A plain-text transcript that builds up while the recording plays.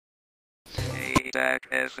Dash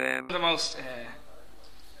FM. One of the most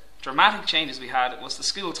dramatic changes we had was the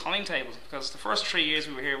school timetable, because the first 3 years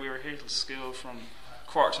we were here till school from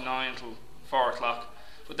 9:15 till 4 o'clock.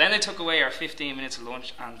 But then they took away our 15 minutes of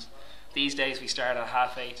lunch, and these days we start at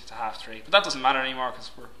 8:30 to 3:30. But that doesn't matter anymore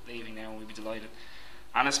because we're leaving now and we'll be delighted.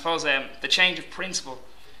 And I suppose the change of principle.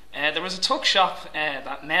 There was a tuck shop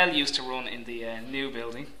that Mel used to run in the new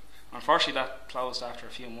building. Unfortunately that closed after a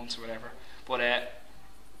few months or whatever. But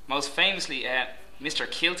most famously, Mr.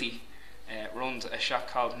 Kilty runs a shop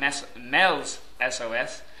called Mel's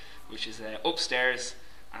SOS, which is upstairs,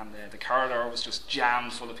 and the corridor was just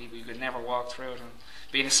jammed full of people. You could never walk through it, and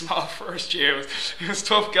being a small first year, it was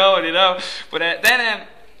tough going, you know. But then a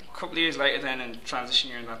couple of years later, then in transition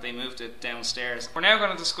year, and that they moved it downstairs. We're now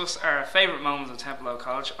going to discuss our favourite moments at Templeogue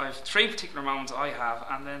College. I have 3 particular moments I have,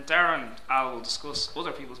 and then Darren and Al will discuss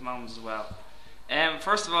other people's moments as well.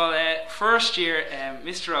 First of all, first year,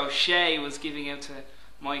 Mr. O'Shea was giving out to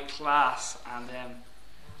my class, and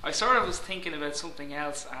I sort of was thinking about something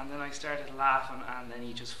else, and then I started laughing, and then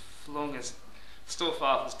he just flung his stuff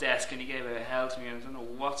off his desk and he gave a hell to me, and I don't know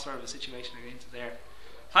what sort of a situation I got into there.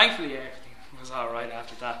 Thankfully everything was alright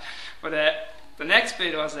after that. But the next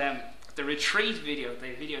bit was the retreat video.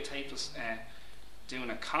 They videotaped us doing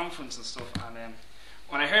a conference and stuff, and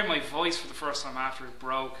when I heard my voice for the first time after it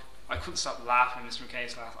broke, I couldn't stop laughing in Mr.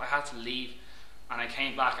 McKay's class. I had to leave, and I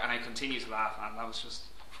came back and I continued to laugh, and that was just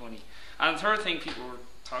funny. And the third thing people were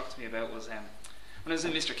talking to me about was when I was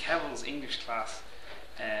in Mr. Kevil's English class,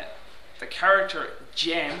 the character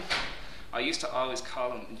Jem, I used to always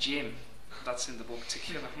call him Jim. That's in the book To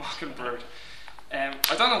Kill a Mockingbird.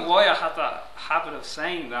 I don't know why I had that habit of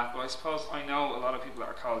saying that, but I suppose I know a lot of people that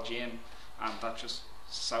are called Jim, and that just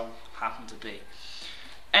so happened to be.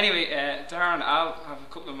 Anyway, Darren, I'll have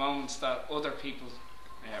a couple of moments that other people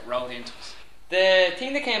wrote into us. The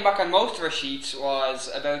thing that came back on most of our sheets was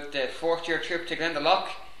about the 4th year trip to Glendalough,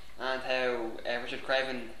 and how Richard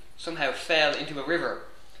Craven somehow fell into a river.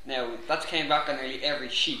 Now, that came back on nearly every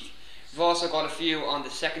sheet. We've also got a few on the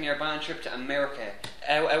 2nd year band trip to America.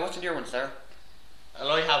 What's in your ones there? Well,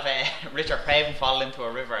 I have Richard Craven fall into a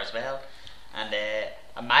river as well, and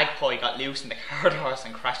a magpie got loose in the corridors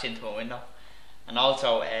and crashed into a window. And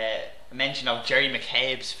also a mention of Jerry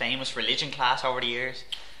McCabe's famous religion class over the years,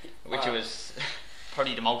 which was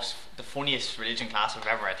probably the funniest religion class I've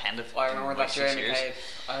ever attended. I remember that Jerry McCabe.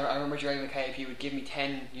 I remember Jerry McCabe. He would give me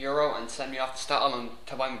 €10 and send me off to Scotland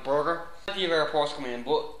to buy my burger. Plenty of reports coming in,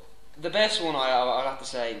 but the best one I'll have to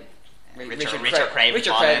say, Richard Craven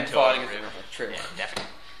falling into a river. True. Yeah,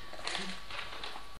 definitely.